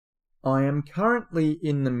I am currently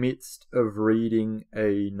in the midst of reading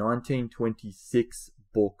a 1926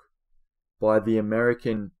 book by the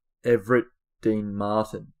American Everett Dean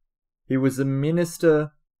Martin. He was a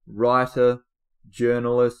minister, writer,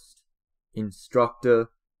 journalist, instructor,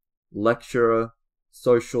 lecturer,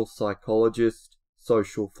 social psychologist,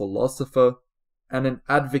 social philosopher, and an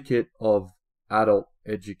advocate of adult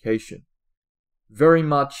education. Very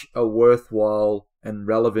much a worthwhile and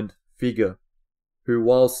relevant figure who,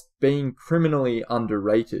 whilst being criminally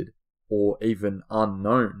underrated or even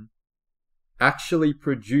unknown, actually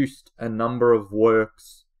produced a number of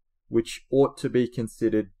works which ought to be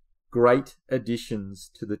considered great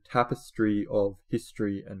additions to the tapestry of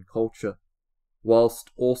history and culture,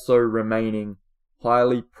 whilst also remaining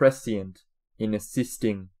highly prescient in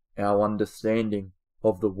assisting our understanding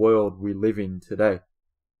of the world we live in today.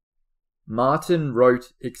 Martin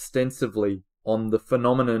wrote extensively on the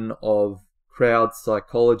phenomenon of crowd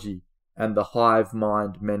psychology and the hive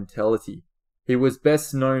mind mentality. He was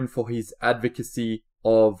best known for his advocacy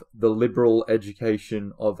of the liberal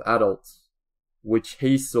education of adults, which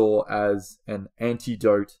he saw as an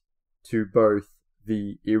antidote to both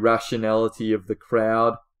the irrationality of the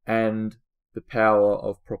crowd and the power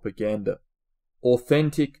of propaganda.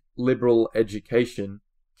 Authentic liberal education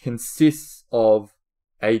consists of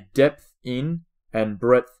a depth in and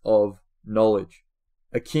breadth of knowledge,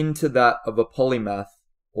 akin to that of a polymath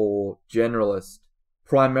or generalist,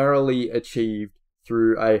 primarily achieved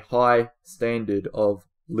through a high standard of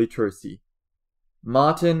literacy.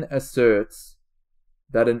 Martin asserts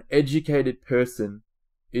that an educated person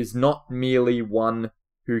is not merely one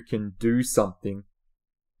who can do something,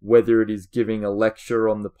 whether it is giving a lecture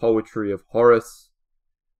on the poetry of Horace,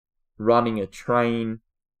 running a train,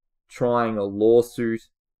 trying a lawsuit,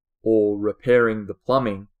 or repairing the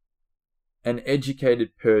plumbing. An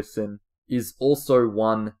educated person is also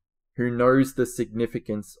one who knows the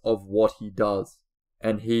significance of what he does,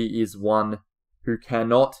 and he is one who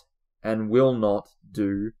cannot and will not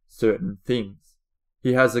do certain things.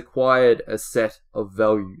 He has acquired a set of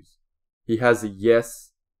values. He has a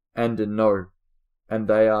yes and a no, and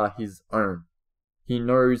they are his own. He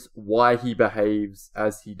knows why he behaves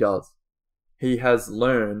as he does. He has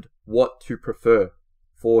learned what to prefer,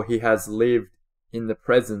 for he has lived in the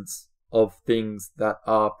presence of things that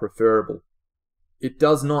are preferable. It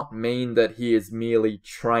does not mean that he is merely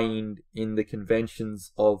trained in the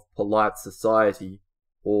conventions of polite society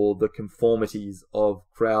or the conformities of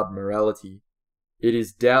crowd morality. It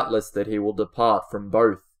is doubtless that he will depart from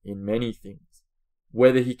both in many things.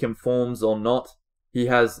 Whether he conforms or not, he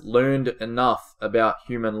has learned enough about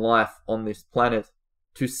human life on this planet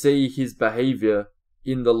to see his behavior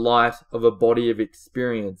in the light of a body of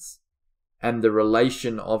experience and the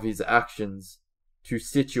relation of his actions to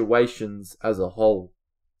situations as a whole.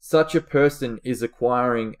 Such a person is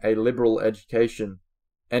acquiring a liberal education,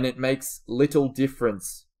 and it makes little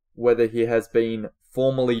difference whether he has been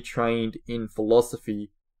formally trained in philosophy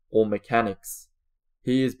or mechanics.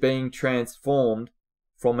 He is being transformed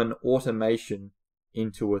from an automation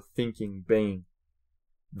into a thinking being.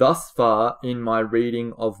 Thus far in my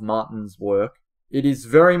reading of Martin's work, it is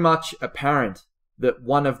very much apparent that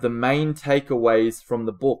one of the main takeaways from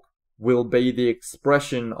the book will be the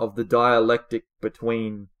expression of the dialectic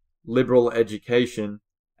between liberal education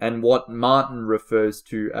and what Martin refers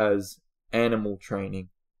to as animal training.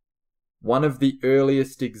 One of the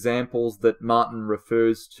earliest examples that Martin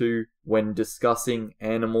refers to when discussing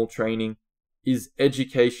animal training is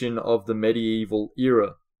education of the medieval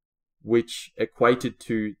era, which equated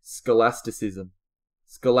to scholasticism.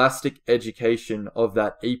 Scholastic education of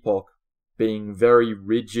that epoch being very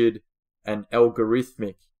rigid and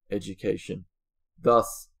algorithmic education.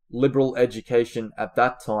 Thus, liberal education at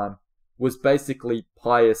that time was basically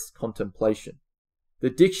pious contemplation. The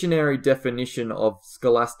dictionary definition of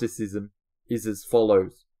scholasticism is as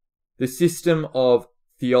follows: the system of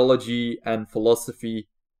theology and philosophy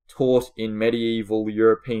taught in medieval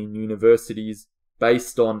European universities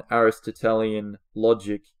based on Aristotelian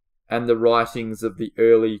logic and the writings of the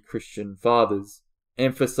early Christian fathers,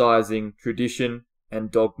 emphasizing tradition and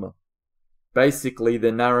dogma. Basically,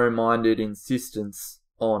 the narrow-minded insistence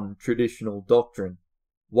on traditional doctrine.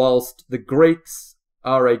 Whilst the Greeks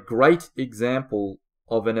are a great example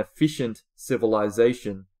of an efficient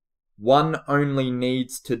civilization, one only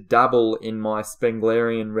needs to dabble in my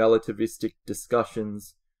Spenglerian relativistic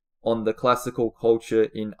discussions on the classical culture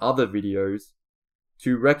in other videos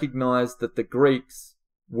to recognize that the Greeks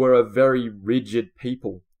were a very rigid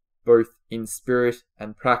people, both in spirit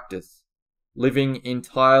and practice, living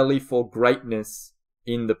entirely for greatness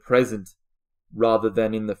in the present rather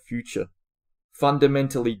than in the future.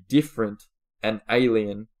 fundamentally different and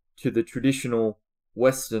alien to the traditional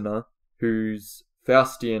Westerner whose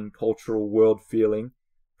Faustian cultural world feeling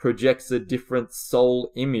projects a different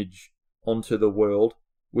soul image onto the world,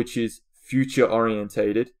 which is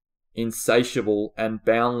future-orientated, insatiable, and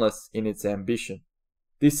boundless in its ambition.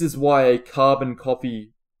 This is why a carbon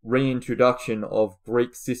copy reintroduction of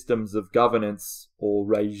Greek systems of governance or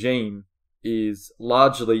regime is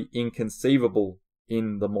largely inconceivable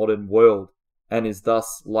in the modern world and is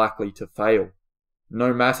thus likely to fail.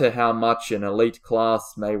 No matter how much an elite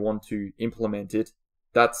class may want to implement it,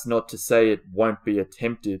 that's not to say it won't be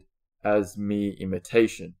attempted as mere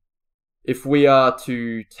imitation. If we are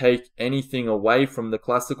to take anything away from the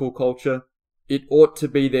classical culture, it ought to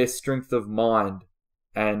be their strength of mind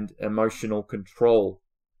and emotional control,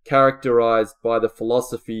 characterized by the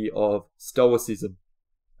philosophy of Stoicism.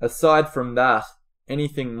 Aside from that,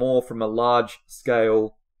 anything more from a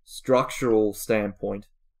large-scale structural standpoint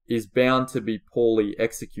is bound to be poorly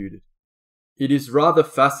executed. It is rather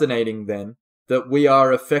fascinating, then, that we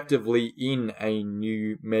are effectively in a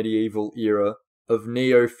new medieval era of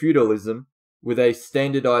neo-feudalism with a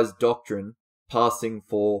standardized doctrine passing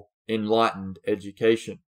for enlightened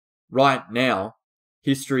education. Right now,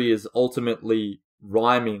 history is ultimately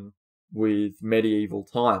rhyming with medieval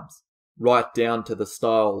times, right down to the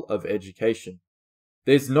style of education.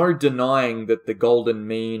 There's no denying that the golden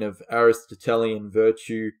mean of Aristotelian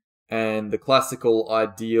virtue and the classical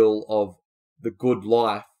ideal of the good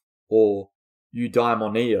life, or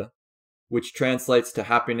eudaimonia, which translates to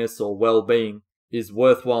happiness or well-being, is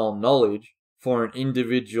worthwhile knowledge for an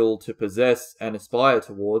individual to possess and aspire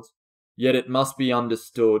towards, yet it must be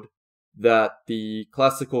understood that the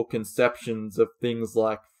classical conceptions of things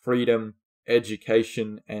like freedom,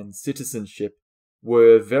 education, and citizenship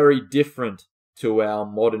were very different to our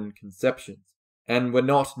modern conceptions, and were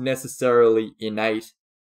not necessarily innate,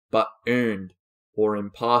 but earned or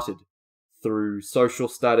imparted through social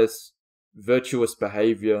status, virtuous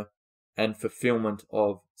behavior, and fulfillment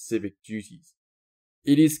of civic duties.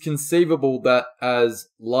 It is conceivable that as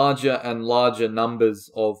larger and larger numbers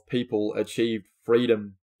of people achieved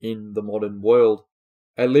freedom in the modern world,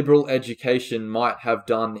 a liberal education might have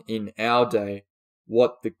done in our day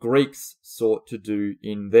what the Greeks sought to do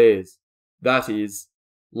in theirs, that is,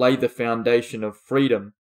 lay the foundation of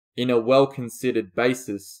freedom in a well-considered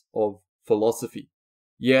basis of philosophy.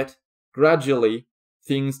 Yet, gradually,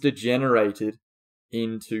 things degenerated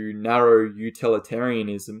into narrow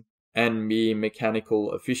utilitarianism and mere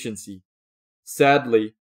mechanical efficiency.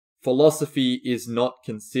 Sadly, philosophy is not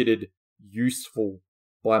considered useful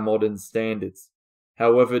by modern standards,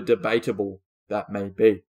 however debatable that may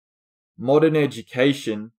be. Modern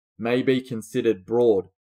education may be considered broad,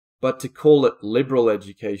 but to call it liberal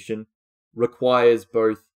education requires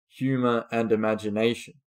both humour and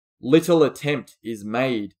imagination. Little attempt is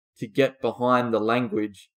made to get behind the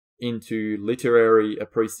language into literary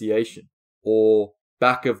appreciation, or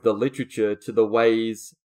back of the literature to the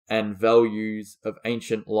ways and values of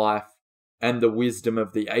ancient life and the wisdom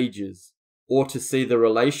of the ages, or to see the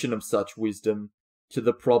relation of such wisdom to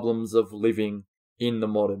the problems of living in the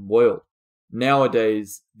modern world.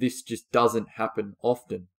 Nowadays, this just doesn't happen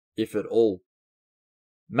often, if at all.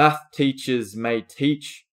 Math teachers may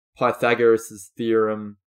teach Pythagoras'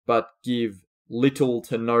 theorem, but give little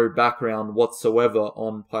to no background whatsoever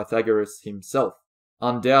on Pythagoras himself,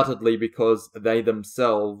 undoubtedly because they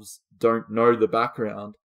themselves don't know the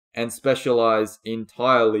background and specialize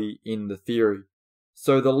entirely in the theory.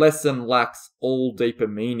 So the lesson lacks all deeper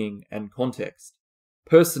meaning and context.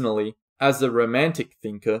 Personally, as a romantic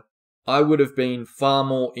thinker, I would have been far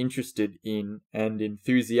more interested in and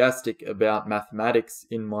enthusiastic about mathematics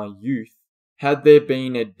in my youth had there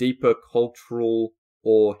been a deeper cultural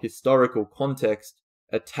or historical context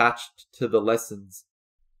attached to the lessons,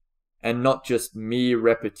 and not just mere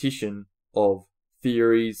repetition of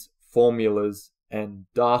theories, formulas, and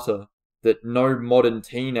data that no modern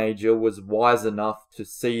teenager was wise enough to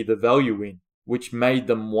see the value in, which made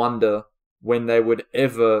them wonder when they would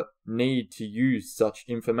ever need to use such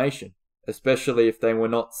information, especially if they were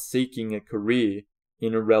not seeking a career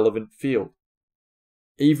in a relevant field.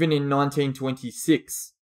 Even in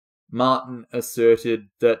 1926, Martin asserted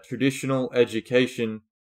that traditional education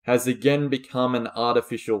has again become an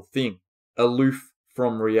artificial thing, aloof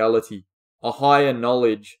from reality, a higher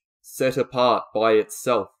knowledge set apart by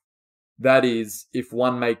itself. That is, if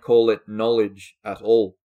one may call it knowledge at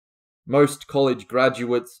all. Most college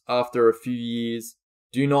graduates, after a few years,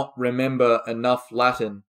 do not remember enough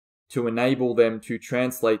Latin to enable them to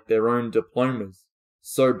translate their own diplomas.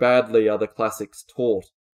 So badly are the classics taught,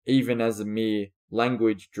 even as a mere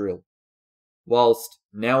language drill. whilst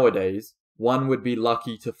nowadays one would be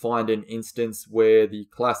lucky to find an instance where the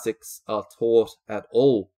classics are taught at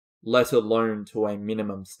all, let alone to a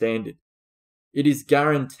minimum standard. It is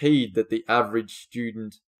guaranteed that the average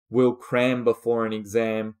student will cram before an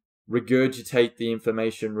exam, regurgitate the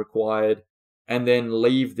information required, and then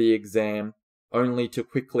leave the exam only to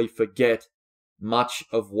quickly forget much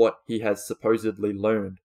of what he has supposedly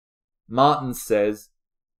learned. Martin says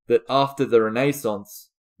that after the Renaissance,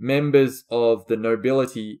 members of the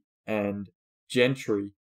nobility and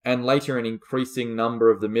gentry, and later an increasing number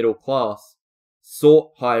of the middle class,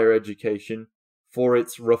 sought higher education for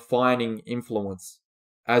its refining influence,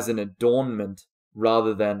 as an adornment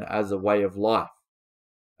rather than as a way of life.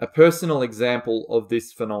 A personal example of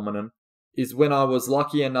this phenomenon is when I was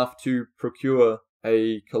lucky enough to procure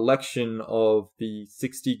a collection of the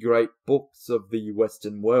 60 great books of the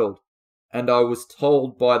Western world, and I was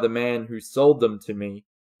told by the man who sold them to me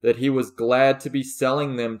that he was glad to be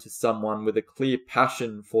selling them to someone with a clear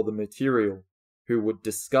passion for the material, who would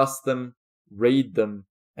discuss them, read them,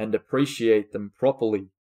 and appreciate them properly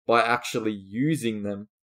by actually using them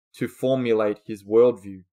to formulate his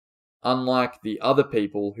worldview, unlike the other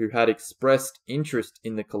people who had expressed interest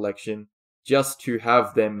in the collection just to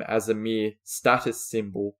have them as a mere status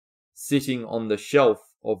symbol sitting on the shelf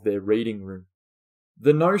of their reading room.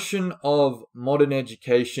 The notion of modern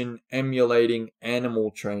education emulating animal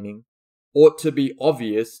training ought to be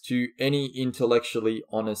obvious to any intellectually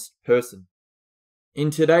honest person. In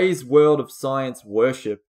today's world of science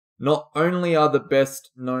worship, not only are the best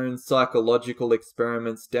known psychological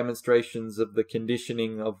experiments demonstrations of the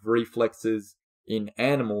conditioning of reflexes in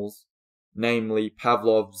animals, namely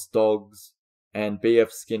Pavlov's dogs and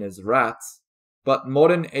B.F. Skinner's rats, but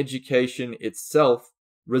modern education itself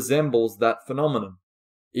resembles that phenomenon.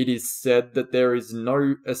 It is said that there is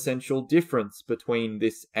no essential difference between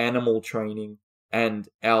this animal training and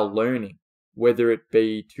our learning, whether it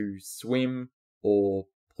be to swim or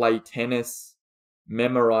play tennis,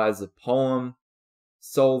 memorize a poem,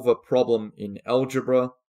 solve a problem in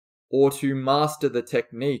algebra, or to master the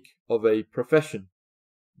technique of a profession.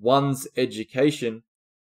 One's education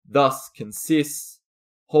thus consists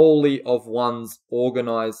wholly of one's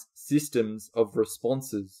organized systems of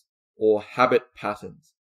responses or habit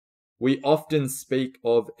patterns. We often speak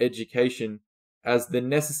of education as the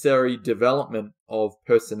necessary development of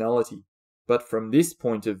personality, but from this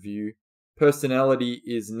point of view, personality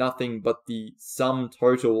is nothing but the sum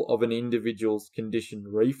total of an individual's conditioned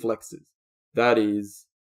reflexes. That is,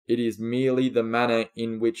 it is merely the manner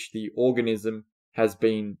in which the organism has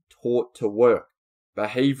been taught to work.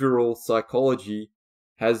 Behavioral psychology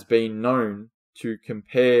has been known to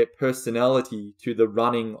compare personality to the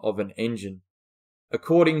running of an engine.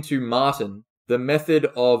 According to Martin, the method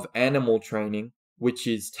of animal training, which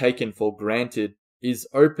is taken for granted, is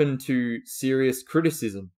open to serious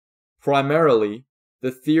criticism. Primarily,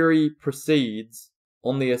 the theory proceeds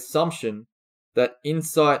on the assumption that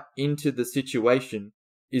insight into the situation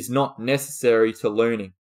is not necessary to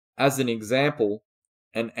learning. As an example,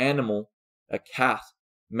 an animal, a cat,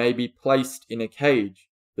 may be placed in a cage,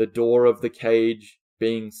 the door of the cage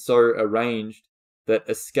being so arranged that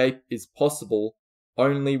escape is possible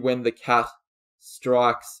only when the cat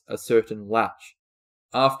strikes a certain latch.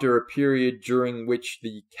 After a period during which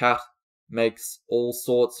the cat makes all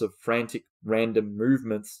sorts of frantic random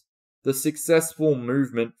movements, the successful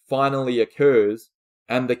movement finally occurs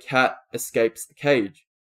and the cat escapes the cage.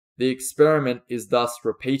 The experiment is thus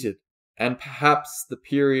repeated, and perhaps the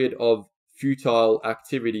period of futile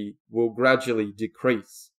activity will gradually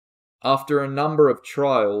decrease. After a number of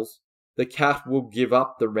trials, the cat will give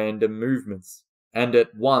up the random movements and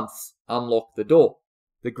at once unlock the door.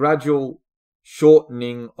 The gradual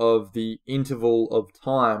shortening of the interval of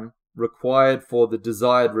time required for the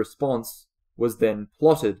desired response was then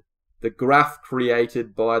plotted. The graph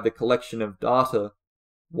created by the collection of data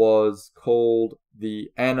was called the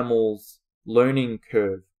animal's learning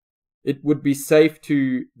curve. It would be safe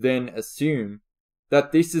to then assume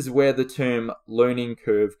that this is where the term learning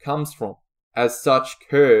curve comes from, as such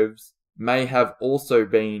curves may have also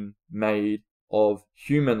been made of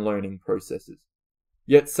human learning processes.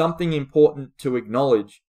 Yet something important to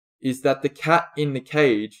acknowledge is that the cat in the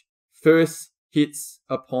cage first hits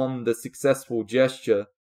upon the successful gesture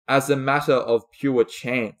as a matter of pure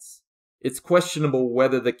chance. It's questionable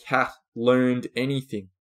whether the cat learned anything,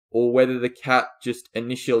 or whether the cat just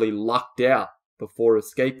initially lucked out before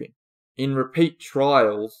escaping. In repeat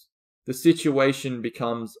trials, the situation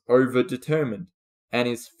becomes overdetermined and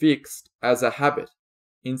is fixed as a habit.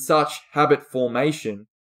 In such habit formation,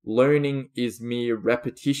 learning is mere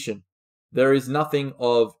repetition, There is nothing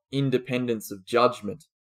of independence of judgment,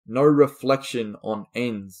 no reflection on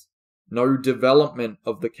ends, no development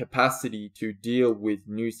of the capacity to deal with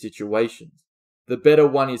new situations. The better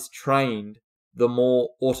one is trained, the more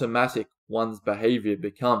automatic one's behavior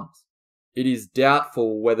becomes. It is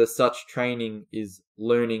doubtful whether such training is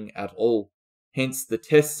learning at all. Hence the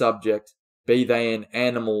test subject, be they an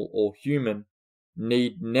animal or human,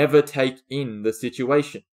 need never take in the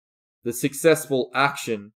situation. The successful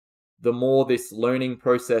action, the more this learning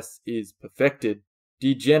process is perfected,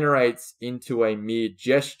 degenerates into a mere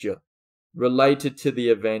gesture related to the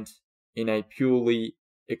event in a purely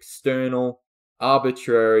external,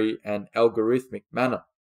 arbitrary, and algorithmic manner.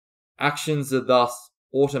 Actions are thus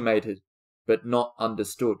automated, but not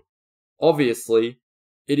understood. Obviously,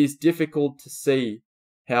 it is difficult to see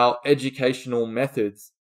how educational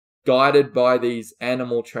methods, guided by these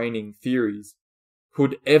animal training theories,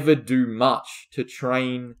 could ever do much to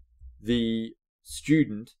train the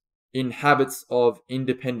student in habits of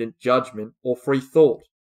independent judgment or free thought,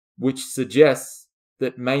 which suggests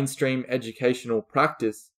that mainstream educational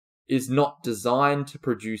practice is not designed to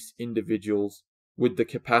produce individuals with the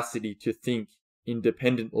capacity to think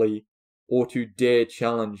independently or to dare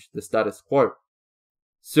challenge the status quo.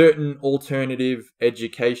 Certain alternative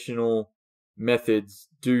educational methods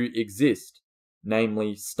do exist,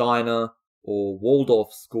 namely Steiner or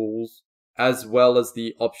Waldorf schools, as well as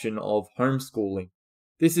the option of homeschooling.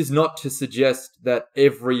 This is not to suggest that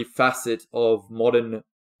every facet of modern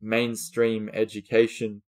mainstream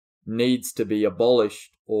education needs to be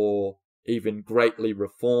abolished or even greatly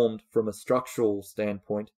reformed from a structural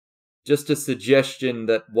standpoint. Just a suggestion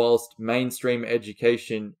that whilst mainstream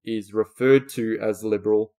education is referred to as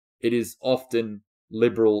liberal, it is often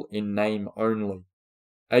liberal in name only.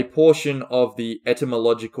 A portion of the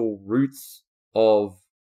etymological roots of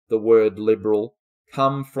the word liberal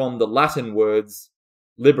come from the Latin words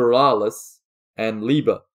liberalis and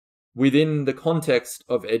liber. Within the context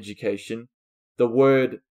of education, the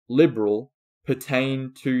word liberal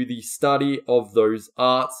pertained to the study of those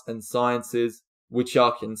arts and sciences which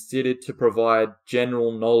are considered to provide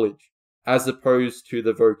general knowledge, as opposed to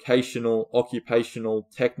the vocational, occupational,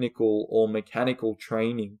 technical, or mechanical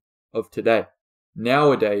training of today.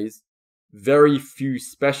 Nowadays, very few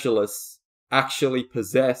specialists actually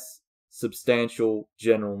possess substantial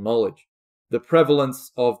general knowledge. The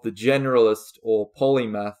prevalence of the generalist or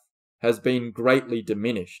polymath has been greatly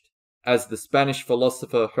diminished. As the Spanish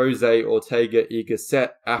philosopher José Ortega y Gasset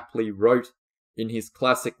aptly wrote in his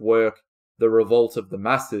classic work, The Revolt of the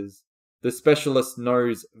Masses, the specialist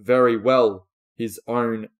knows very well his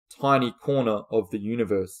own tiny corner of the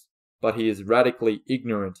universe, but he is radically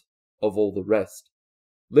ignorant of all the rest.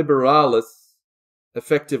 Liberalis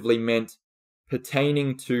effectively meant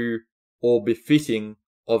pertaining to or befitting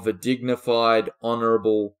of a dignified,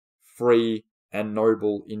 honourable, free, and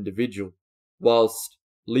noble individual, whilst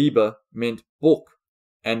liber meant book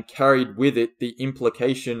and carried with it the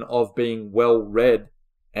implication of being well read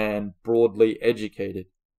and broadly educated.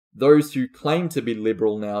 Those who claim to be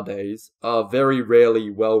liberal nowadays are very rarely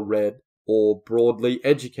well read or broadly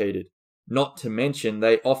educated. Not to mention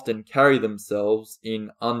they often carry themselves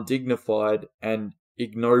in undignified and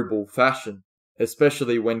ignoble fashion,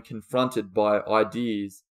 especially when confronted by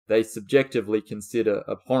ideas they subjectively consider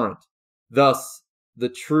abhorrent. Thus, the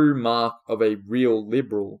true mark of a real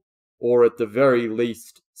liberal, or at the very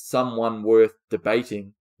least someone worth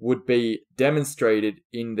debating, would be demonstrated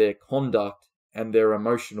in their conduct and their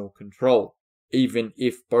emotional control, even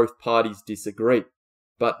if both parties disagree.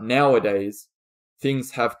 But nowadays,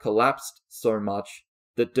 things have collapsed so much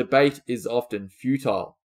that debate is often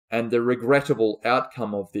futile, and the regrettable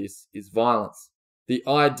outcome of this is violence. The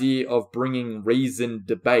idea of bringing reasoned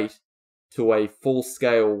debate to a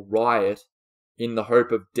full-scale riot in the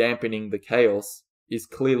hope of dampening the chaos is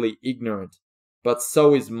clearly ignorant, but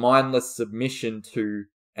so is mindless submission to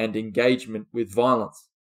and engagement with violence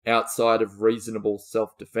outside of reasonable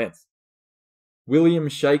self-defense. William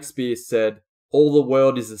Shakespeare said, "All the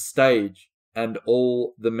world is a stage, and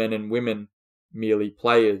all the men and women merely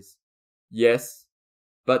players." Yes,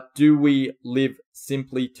 but do we live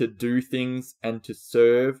simply to do things and to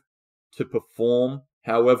serve, to perform,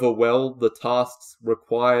 however well the tasks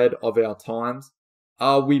required of our times?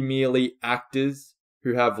 Are we merely actors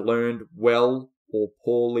who have learned well or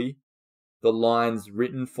poorly the lines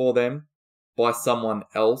written for them by someone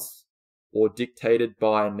else or dictated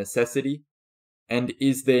by necessity? And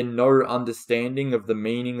is there no understanding of the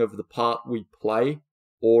meaning of the part we play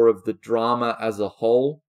or of the drama as a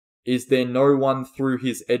whole? Is there no one through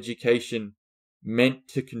his education meant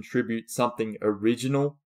to contribute something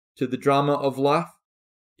original to the drama of life?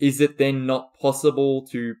 is it then not possible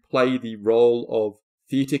to play the role of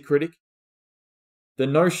theatre critic? The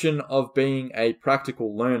notion of being a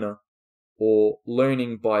practical learner, or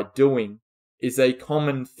learning by doing, is a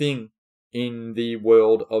common thing in the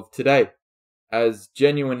world of today, as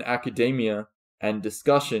genuine academia and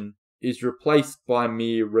discussion is replaced by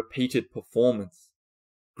mere repeated performance.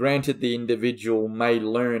 Granted, the individual may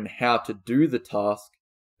learn how to do the task,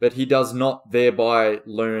 but he does not thereby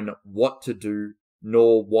learn what to do,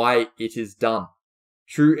 nor why it is done.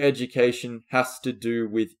 True education has to do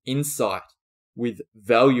with insight, with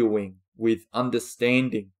valuing, with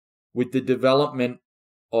understanding, with the development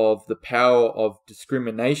of the power of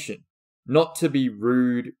discrimination, not to be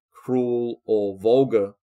rude, cruel, or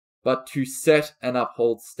vulgar, but to set and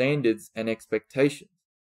uphold standards and expectations,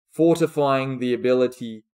 fortifying the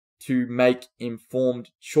ability to make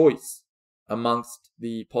informed choice amongst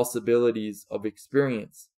the possibilities of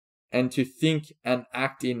experience, and to think and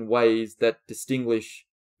act in ways that distinguish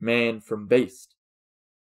man from beast.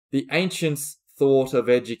 The ancients thought of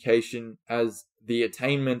education as the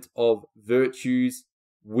attainment of virtues,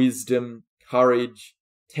 wisdom, courage,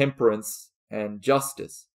 temperance, and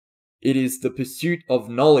justice. It is the pursuit of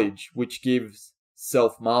knowledge which gives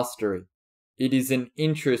self-mastery. It is an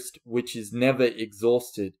interest which is never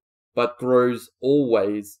exhausted, but grows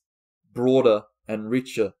always broader and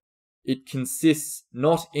richer. It consists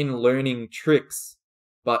not in learning tricks,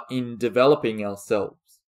 but in developing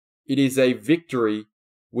ourselves. It is a victory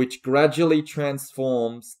which gradually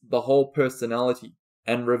transforms the whole personality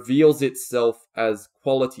and reveals itself as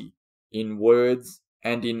quality in words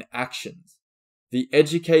and in actions. The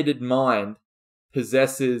educated mind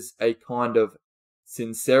possesses a kind of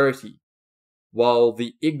sincerity, while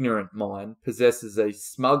the ignorant mind possesses a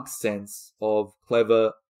smug sense of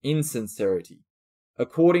clever insincerity.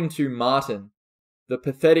 According to Martin, the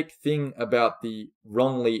pathetic thing about the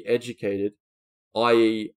wrongly educated,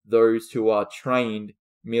 i.e., those who are trained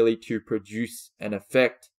merely to produce an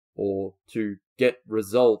effect or to get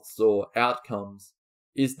results or outcomes,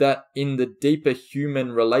 is that in the deeper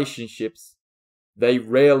human relationships, they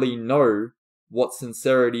rarely know what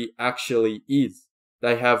sincerity actually is.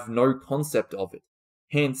 They have no concept of it.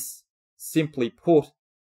 Hence, simply put,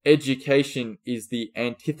 education is the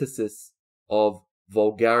antithesis of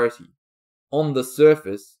vulgarity. On the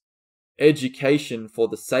surface, education for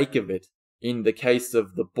the sake of it, in the case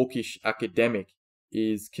of the bookish academic,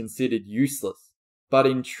 is considered useless. But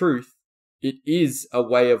in truth, it is a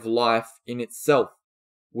way of life in itself,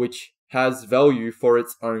 which has value for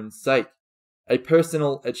its own sake, a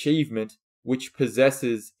personal achievement which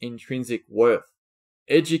possesses intrinsic worth.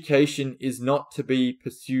 Education is not to be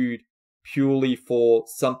pursued purely for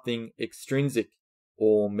something extrinsic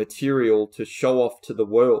or material to show off to the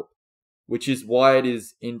world, which is why it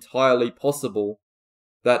is entirely possible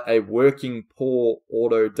that a working poor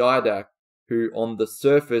autodidact who on the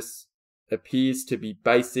surface appears to be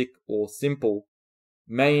basic or simple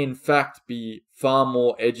may in fact be far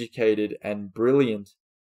more educated and brilliant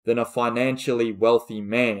than a financially wealthy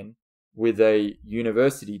man with a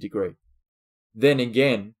university degree. Then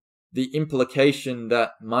again, the implication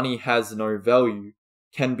that money has no value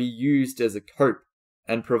can be used as a cope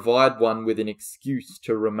and provide one with an excuse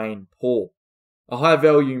to remain poor. A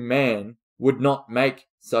high-value man would not make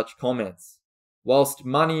such comments. Whilst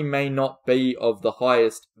money may not be of the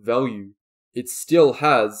highest value, it still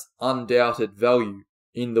has undoubted value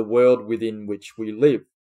in the world within which we live.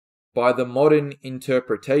 By the modern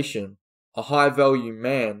interpretation, a high-value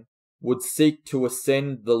man would seek to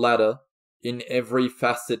ascend the ladder in every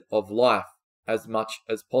facet of life as much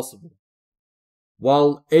as possible.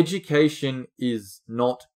 While education is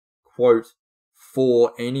not, quote,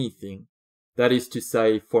 for anything, that is to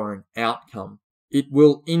say, for an outcome, it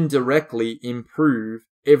will indirectly improve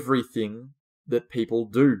everything that people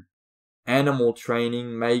do. Animal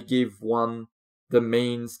training may give one the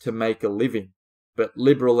means to make a living, but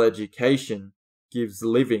liberal education gives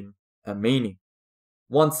living a meaning.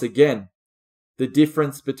 Once again, the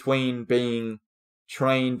difference between being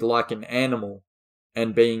trained like an animal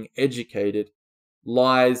and being educated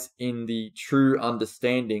lies in the true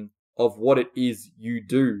understanding of what it is you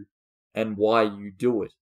do and why you do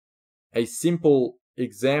it. A simple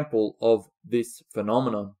example of this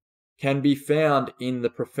phenomenon can be found in the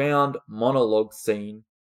profound monologue scene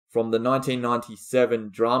from the 1997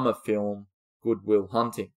 drama film Good Will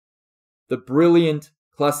Hunting. The brilliant,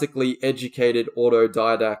 classically educated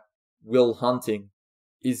autodidact Will Hunting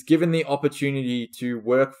is given the opportunity to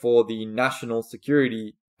work for the National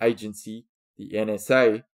Security Agency, the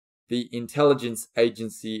NSA, the intelligence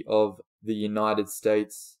agency of the United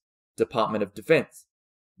States Department of Defense.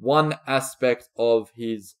 one aspect of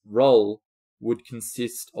his role would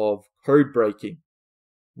consist of code breaking.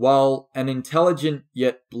 While an intelligent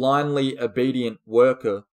yet blindly obedient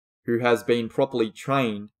worker who has been properly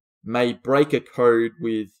trained may break a code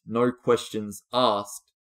with no questions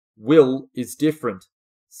asked, Will is different.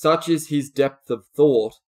 Such is his depth of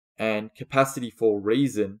thought and capacity for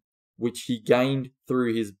reason, which he gained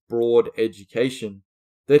through his broad education,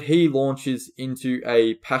 that he launches into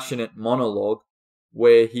a passionate monologue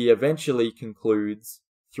where he eventually concludes,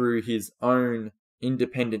 through his own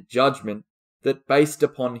independent judgment, that based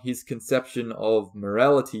upon his conception of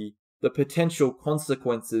morality, the potential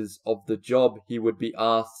consequences of the job he would be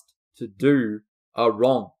asked to do are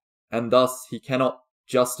wrong, and thus he cannot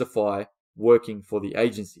justify working for the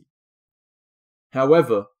agency.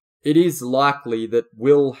 However, it is likely that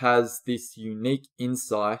Will has this unique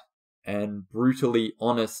insight and brutally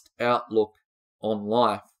honest outlook on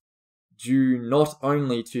life, due not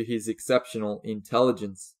only to his exceptional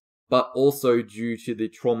intelligence, but also due to the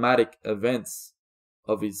traumatic events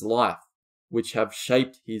of his life, which have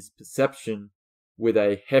shaped his perception with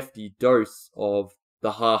a hefty dose of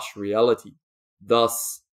the harsh reality.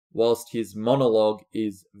 Thus, whilst his monologue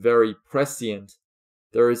is very prescient,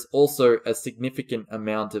 there is also a significant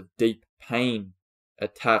amount of deep pain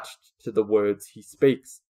attached to the words he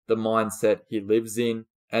speaks, the mindset he lives in,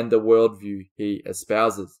 and the worldview he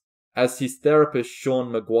espouses. As his therapist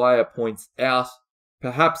Sean Maguire points out,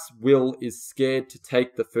 perhaps Will is scared to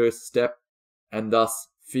take the first step and thus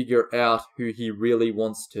figure out who he really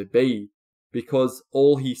wants to be, because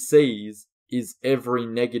all he sees is every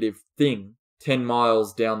negative thing 10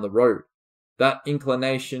 miles down the road. That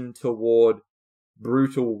inclination toward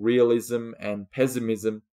brutal realism and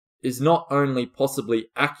pessimism is not only possibly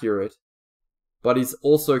accurate, but is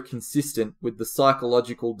also consistent with the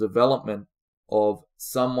psychological development of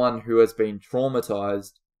someone who has been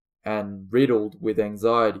traumatized and riddled with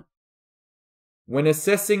anxiety. When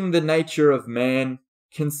assessing the nature of man,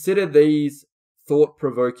 consider these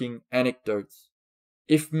thought-provoking anecdotes.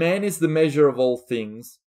 If man is the measure of all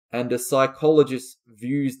things, and a psychologist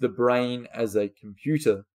views the brain as a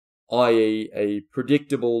computer, i.e. a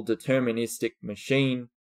predictable deterministic machine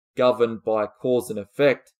governed by cause and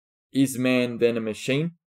effect, is man then a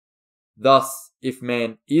machine? Thus, if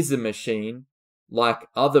man is a machine, like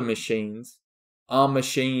other machines, are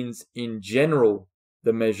machines in general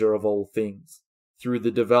the measure of all things, through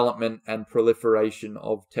the development and proliferation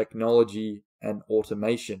of technology and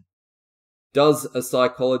automation? Does a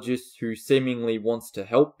psychologist who seemingly wants to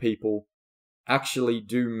help people actually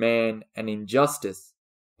do man an injustice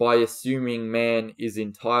by assuming man is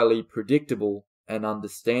entirely predictable and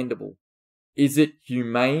understandable? Is it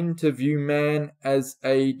humane to view man as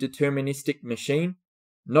a deterministic machine?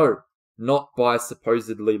 No, not by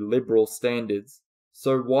supposedly liberal standards.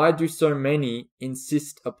 So why do so many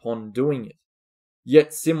insist upon doing it?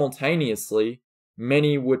 Yet simultaneously,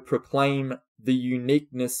 many would proclaim the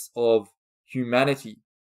uniqueness of humanity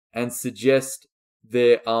and suggest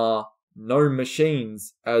there are no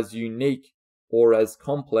machines as unique or as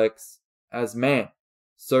complex as man.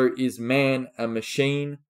 So is man a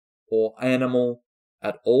machine or animal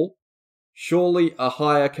at all? Surely a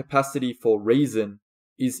higher capacity for reason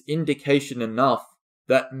is indication enough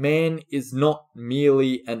that man is not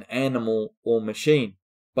merely an animal or machine,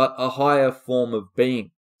 but a higher form of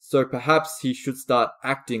being. So perhaps he should start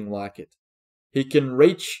acting like it. He can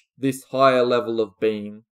reach this higher level of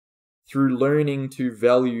being through learning to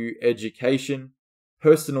value education,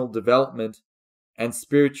 personal development, and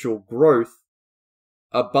spiritual growth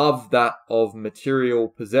above that of material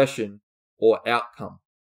possession or outcome.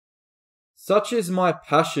 Such is my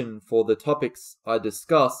passion for the topics I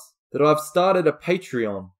discuss that I've started a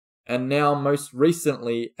Patreon and now most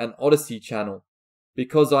recently an Odyssey channel,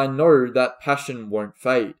 because I know that passion won't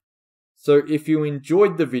fade. So if you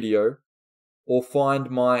enjoyed the video or find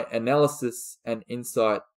my analysis and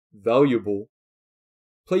insight valuable,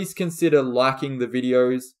 please consider liking the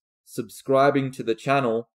videos, subscribing to the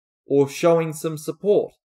channel, or showing some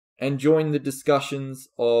support, and join the discussions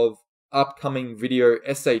of upcoming video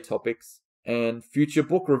essay topics and future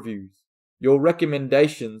book reviews. Your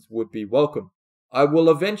recommendations would be welcome. I will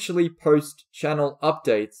eventually post channel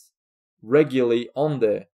updates regularly on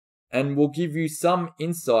there, and will give you some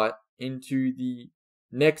insight into the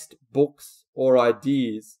next books or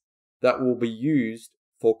ideas that will be used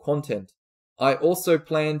for content. I also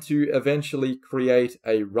plan to eventually create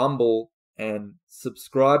a Rumble and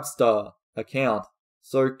Subscribestar account,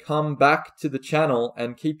 so come back to the channel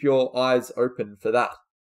and keep your eyes open for that.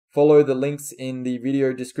 Follow the links in the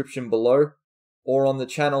video description below or on the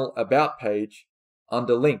channel About page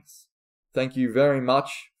under links. thank you very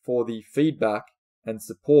much for the feedback and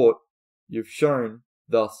support you've shown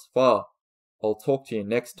thus far. I'll talk to you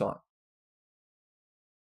next time.